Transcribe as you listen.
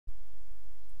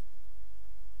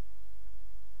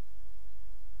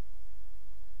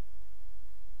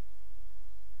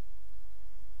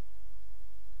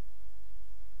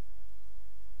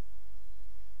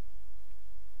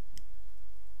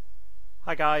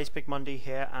Hi guys, Big Monday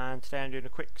here, and today I'm doing a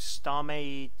quick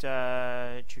Starmade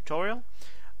tutorial.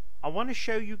 I want to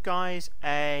show you guys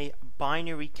a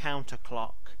binary counter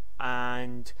clock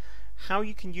and how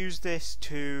you can use this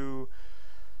to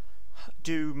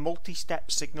do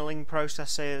multi-step signaling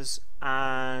processes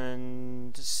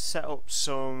and set up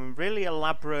some really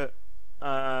elaborate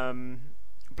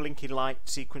blinking light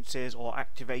sequences or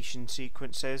activation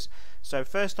sequences. So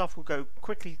first off, we'll go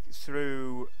quickly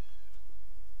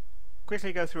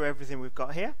go through everything we've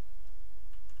got here.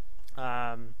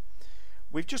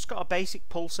 We've just got a basic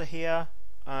pulsar here.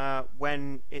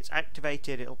 When it's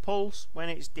activated, it'll pulse. When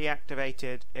it's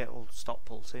deactivated, it'll stop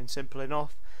pulsing. Simple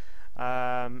enough.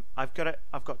 I've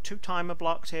got two timer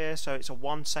blocks here, so it's a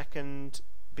 1 second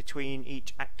between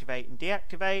each activate and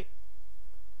deactivate.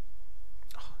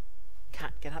 Oh,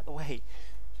 cat, get out of the way.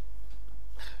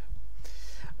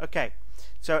 Okay,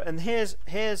 so and here's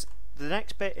the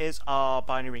next bit is our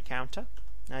binary counter.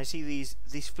 Now you see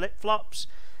these flip-flops,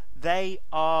 they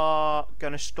are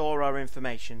going to store our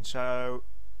information. So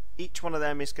each one of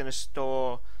them is going to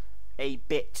store a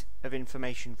bit of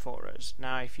information for us.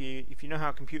 Now if you know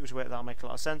how computers work, that'll make a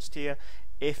lot of sense to you.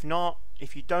 If not,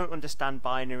 if you don't understand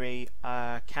binary,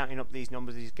 counting up these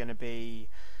numbers is going to be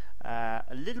a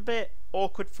little bit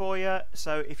awkward for you.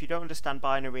 So if you don't understand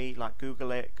binary, like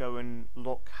Google it, go and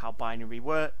look how binary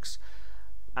works,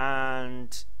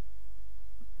 and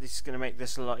this is going to make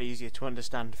this a lot easier to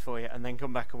understand for you, and then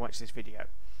come back and watch this video.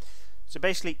 So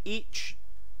basically each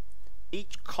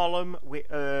column we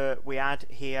add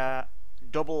here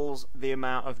doubles the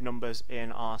amount of numbers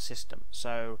in our system,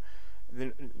 so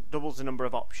doubles the number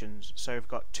of options. So we've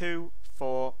got 2,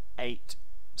 4, 8,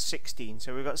 16,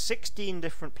 so we've got 16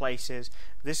 different places.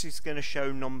 This is going to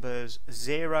show numbers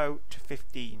 0 to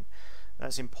 15.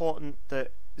 That's important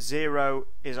that 0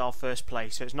 is our first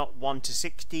place, so it's not 1 to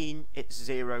 16, it's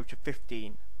 0 to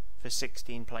 15 for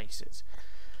 16 places.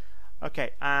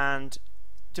 Okay, and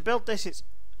to build this, it's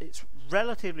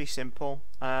relatively simple.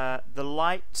 The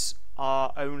lights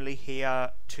are only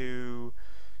here to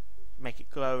make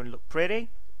it glow and look pretty.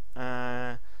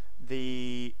 So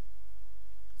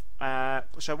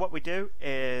what we do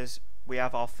is we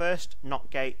have our first NOT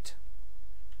gate,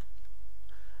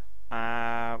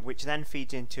 which then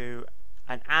feeds into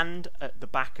an AND at the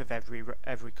back of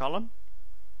every column,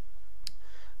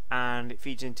 and it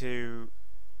feeds into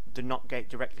the NOT gate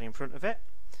directly in front of it.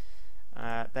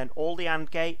 Then all the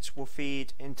AND gates will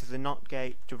feed into the NOT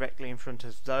gate directly in front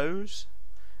of those,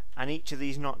 and each of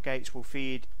these NOT gates will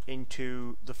feed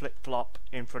into the flip-flop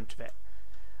in front of it.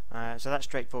 So that's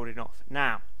straightforward enough.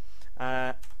 Now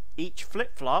each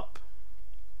flip-flop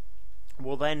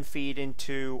will then feed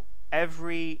into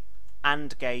every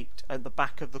AND gate at the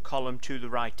back of the column to the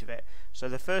right of it. So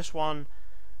the first one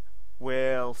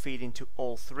will feed into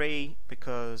all three,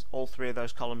 because all three of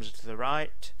those columns are to the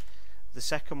right. The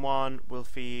second one will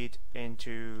feed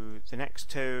into the next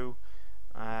two.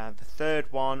 The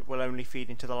third one will only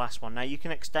feed into the last one. Now you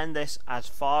can extend this as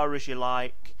far as you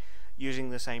like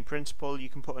using the same principle. You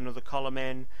can put another column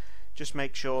in. Just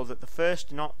make sure that the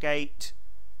first NOT gate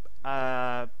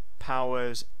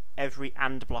powers every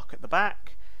AND block at the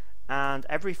back, and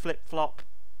every flip-flop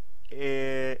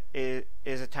is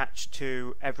attached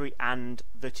to every AND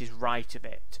that is right of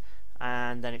it,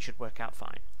 and then it should work out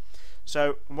fine.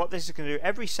 So what this is going to do,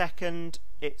 every second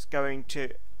it's going to,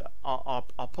 our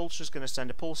pulser is going to send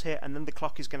a pulse here, and then the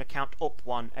clock is going to count up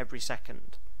 1 every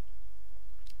second.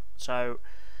 So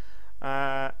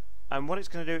and what it's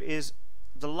going to do is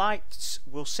the lights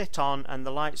will sit on, and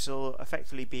the lights will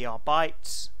effectively be our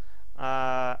bytes,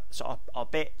 so our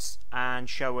bits, and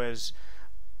show us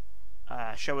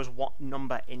what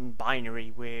number in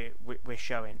binary we're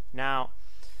showing. Now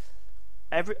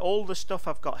all the stuff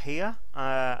I've got here,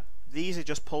 these are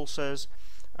just pulsars,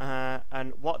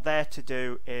 and what they're to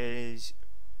do is,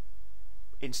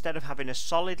 instead of having a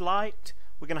solid light,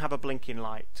 we're going to have a blinking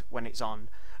light when it's on.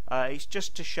 It's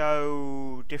just to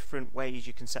show different ways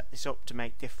you can set this up to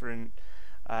make different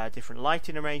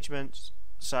lighting arrangements.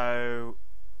 So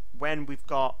when we've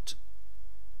got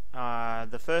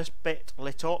the first bit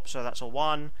lit up, so that's a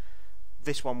 1,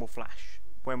 this one will flash.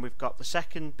 When we've got the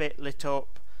second bit lit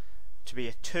up to be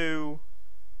a 2,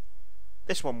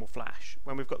 this one will flash.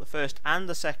 When we've got the first and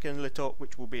the second lit up,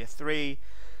 which will be a 3,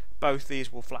 both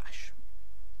these will flash.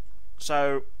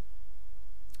 So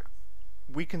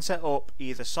we can set up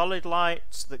either solid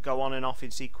lights that go on and off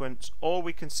in sequence, or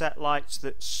we can set lights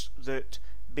that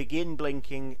begin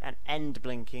blinking and end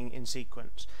blinking in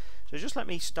sequence. So just let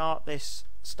me start this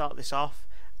off,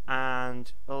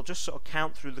 and I'll just sort of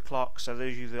count through the clock, so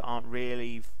those of you that aren't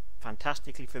really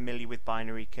fantastically familiar with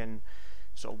binary can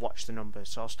sort of watch the numbers.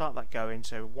 So I'll start that going.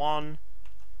 So 1,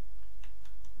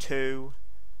 2,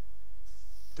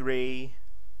 3,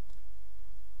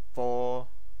 4,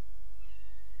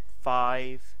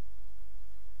 5,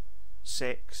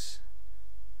 6,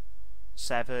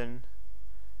 7,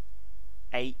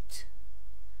 8,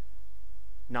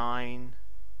 9,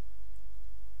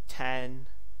 10,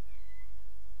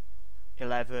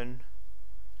 11,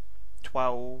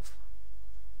 12,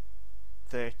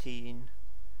 13,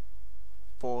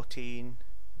 14,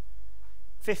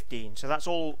 15. So that's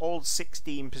all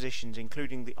 16 positions,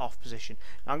 including the off position.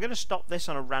 Now I'm going to stop this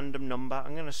on a random number.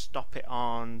 I'm going to stop it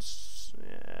on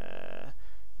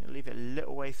leave it a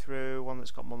little way through, one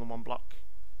that's got more than one block.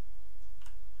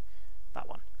 That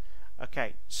one.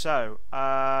 Okay, so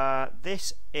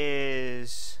this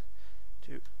is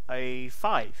to a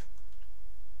 5.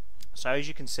 So as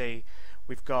you can see,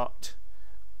 we've got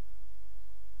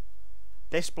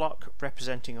this block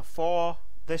representing a 4,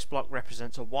 this block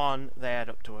represents a 1, they add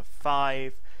up to a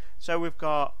 5. So we've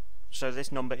got, so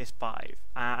this number is 5,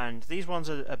 and these ones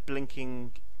are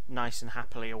blinking nice and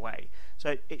happily away.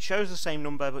 So it shows the same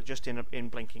number but just in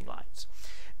blinking lights.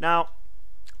 Now,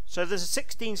 so there's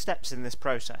 16 steps in this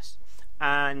process,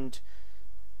 and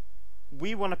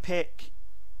we want to pick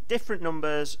different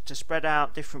numbers to spread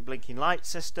out different blinking light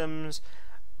systems.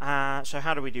 So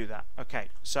how do we do that? Okay,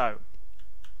 so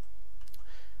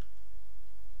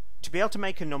to be able to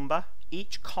make a number,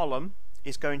 each column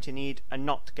is going to need a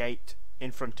NOT gate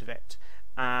in front of it,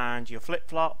 and your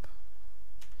flip-flop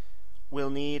will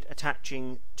need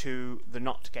attaching to the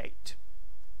NOT gate.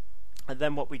 And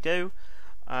then what we do,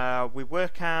 we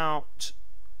work out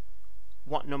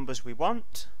what numbers we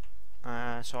want.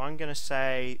 So I'm going to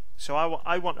say, so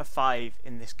I want a 5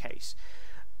 in this case,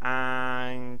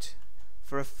 and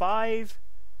for a 5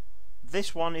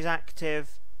 this one is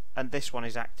active and this one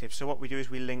is active. So what we do is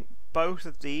we link both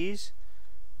of these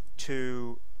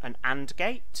to an AND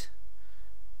gate.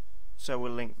 So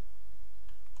we'll link,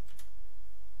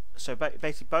 so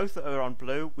basically both that are on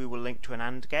blue we will link to an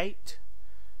AND gate.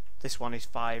 This one is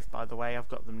 5, by the way, I've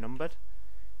got them numbered.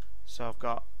 So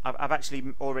I've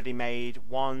actually already made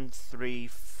 1, 3,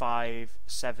 5,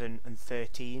 7 and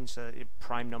 13, so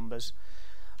prime numbers.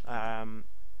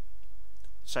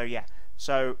 So yeah,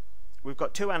 so we've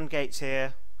got 2 AND gates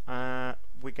here.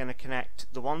 We're going to connect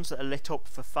the ones that are lit up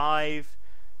for 5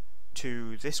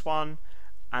 to this one,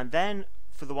 and then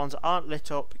for the ones that aren't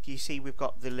lit up, you see we've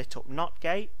got the lit up NOT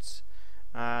gates.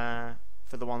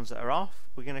 For the ones that are off,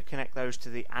 we're going to connect those to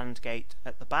the AND gate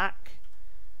at the back,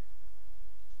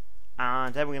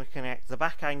 and then we're going to connect the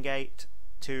back AND gate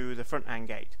to the front AND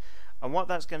gate. And what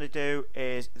that's going to do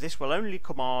is this will only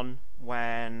come on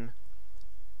when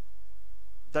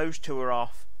those two are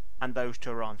off and those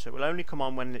two are on. So it will only come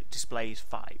on when it displays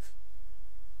 5.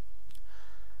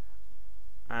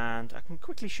 And I can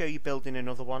quickly show you building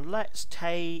another one. Let's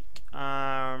take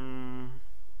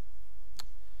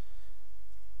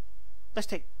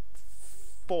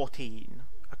 14.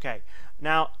 Okay,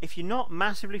 now if you're not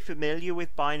massively familiar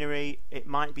with binary, it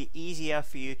might be easier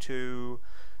for you to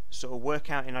sort of work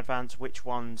out in advance which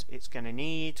ones it's going to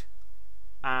need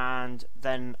and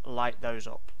then light those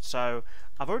up. So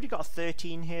I've already got a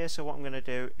 13 here, so what I'm going to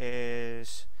do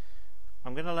is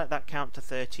I'm going to let that count to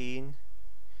 13.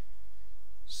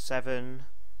 7,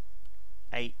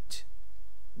 8,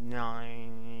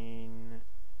 9,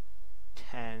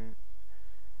 10,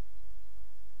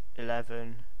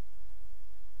 11,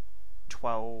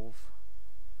 12,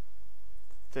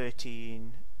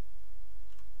 13,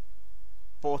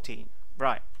 14.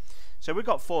 Right, so we've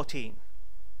got 14,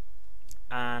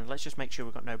 and let's just make sure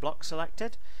we've got no blocks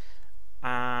selected.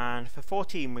 And for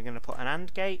 14 we're going to put an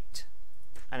AND gate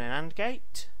and an AND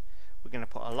gate. We're going to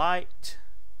put a light,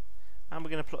 and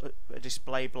we're going to put a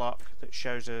display block that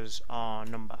shows us our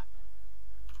number.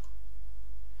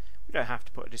 We don't have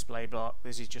to put a display block,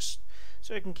 this is just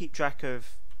so we can keep track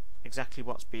of exactly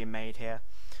what's being made here.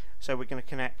 So we're going to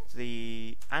connect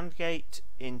the AND gate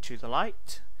into the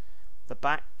light, the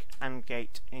back AND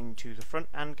gate into the front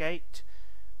AND gate,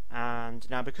 and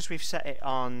now because we've set it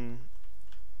on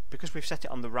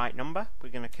the right number, we're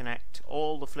going to connect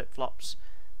all the flip-flops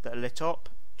that are lit up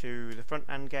to the front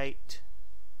AND gate.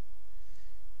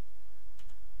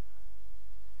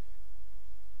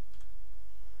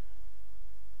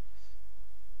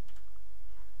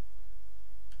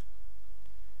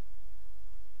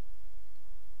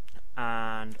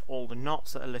 And all the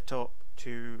knots that are lit up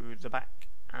to the back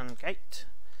AND gate.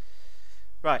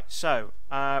 Right, so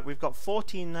we've got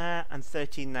 14 there and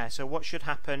 13 there, so what should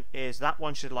happen is that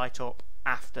one should light up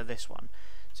after this one.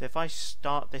 So if I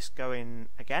start this going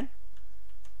again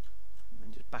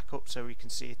and just back up so we can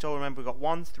see it all. Remember, we've got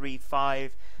 1, 3,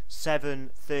 5, 7,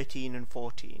 13 and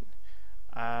 14.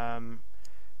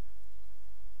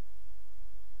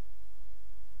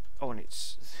 Oh, and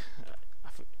it's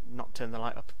I've not turned the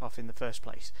light off in the first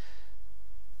place.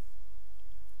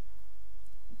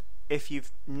 If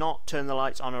you've not turned the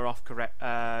lights on or off correct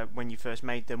when you first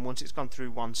made them, once it's gone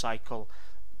through one cycle,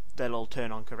 they'll all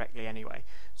turn on correctly anyway.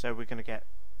 So we're going to get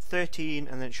 13,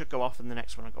 and then it should go off, and the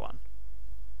next one will go on.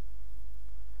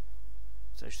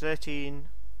 So 13,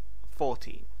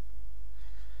 14.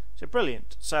 So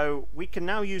brilliant. So we can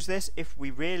now use this if we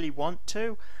really want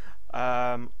to.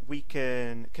 We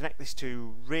can connect this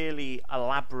to really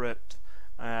elaborate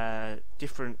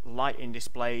different lighting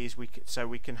displays. So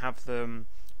we can have them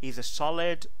either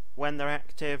solid when they're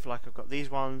active, like I've got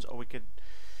these ones, or we could,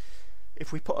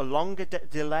 if we put a longer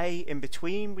delay in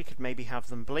between, we could maybe have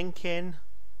them blinking,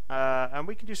 and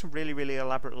we can do some really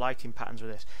elaborate lighting patterns with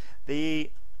this.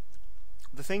 The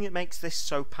thing that makes this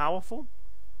so powerful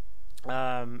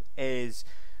is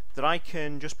that I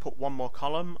can just put one more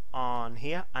column on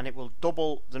here and it will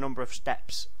double the number of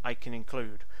steps I can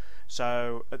include.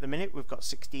 So at the minute we've got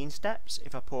 16 steps.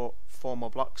 If I put 4 more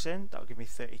blocks in, that'll give me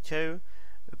 32.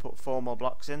 If I put 4 more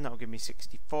blocks in, that'll give me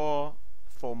 64.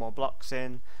 4 more blocks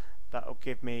in, that'll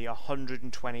give me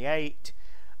 128.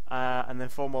 And then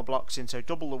 4 more blocks in, so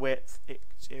double the width,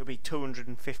 it'll be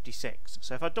 256.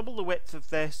 So if I double the width of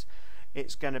this,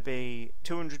 it's going to be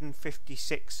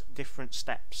 256 different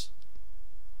steps,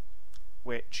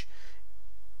 which,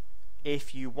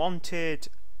 if you wanted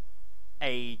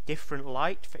a different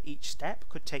light for each step,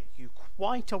 could take you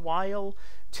quite a while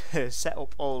to set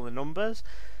up all the numbers,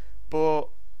 but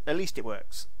at least it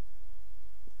works.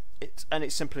 It's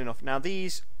simple enough. Now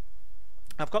these,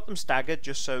 I've got them staggered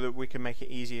just so that we can make it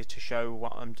easier to show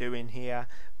what I'm doing here,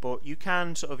 but you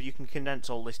can you can condense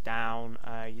all this down.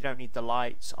 You don't need the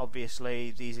lights,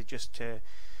 obviously. These are just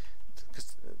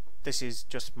because this is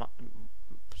just my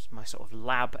sort of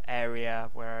lab area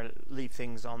where I leave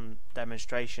things on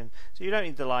demonstration, so you don't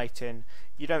need the lighting,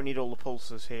 you don't need all the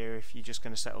pulses here if you're just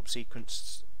going to set up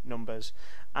sequence numbers.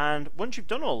 And once you've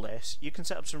done all this, you can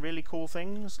set up some really cool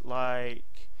things,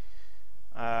 like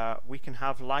we can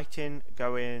have lighting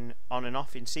going on and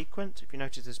off in sequence. If you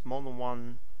notice, there's more than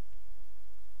one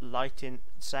lighting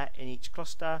set in each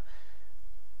cluster,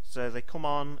 so they come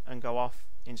on and go off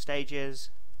in stages.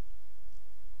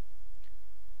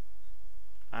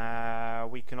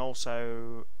 We can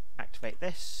also activate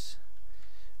this,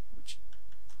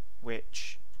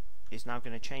 which is now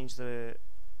going to change the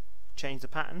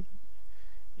pattern.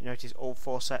 You notice all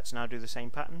 4 sets now do the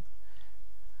same pattern,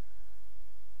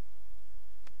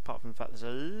 apart from the fact there's a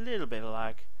little bit of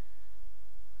lag.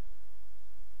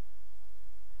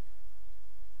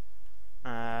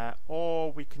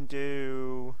 Or we can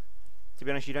do, to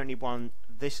be honest, you don't need one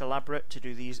this elaborate to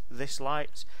do this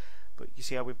lights, but you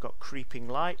see how we've got creeping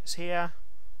lights here.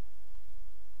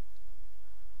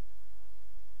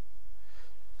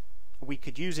 We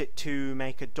could use it to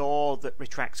make a door that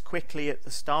retracts quickly at the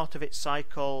start of its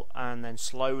cycle and then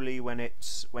slowly when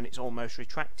it's almost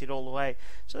retracted all the way.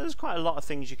 So there's quite a lot of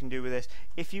things you can do with this.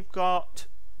 If you've got,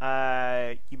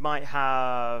 you might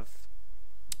have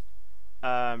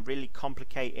really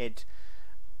complicated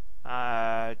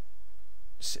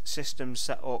systems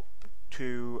set up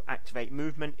to activate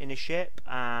movement in a ship,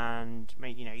 and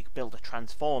you could build a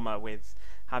transformer with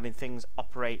having things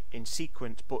operate in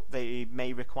sequence, but they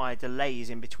may require delays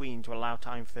in between to allow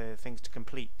time for things to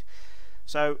complete.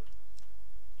 So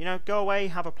go away,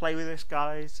 have a play with this,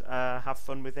 guys, have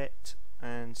fun with it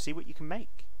and see what you can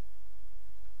make.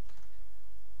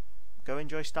 Go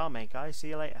enjoy Starmade, guys. See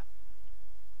you later.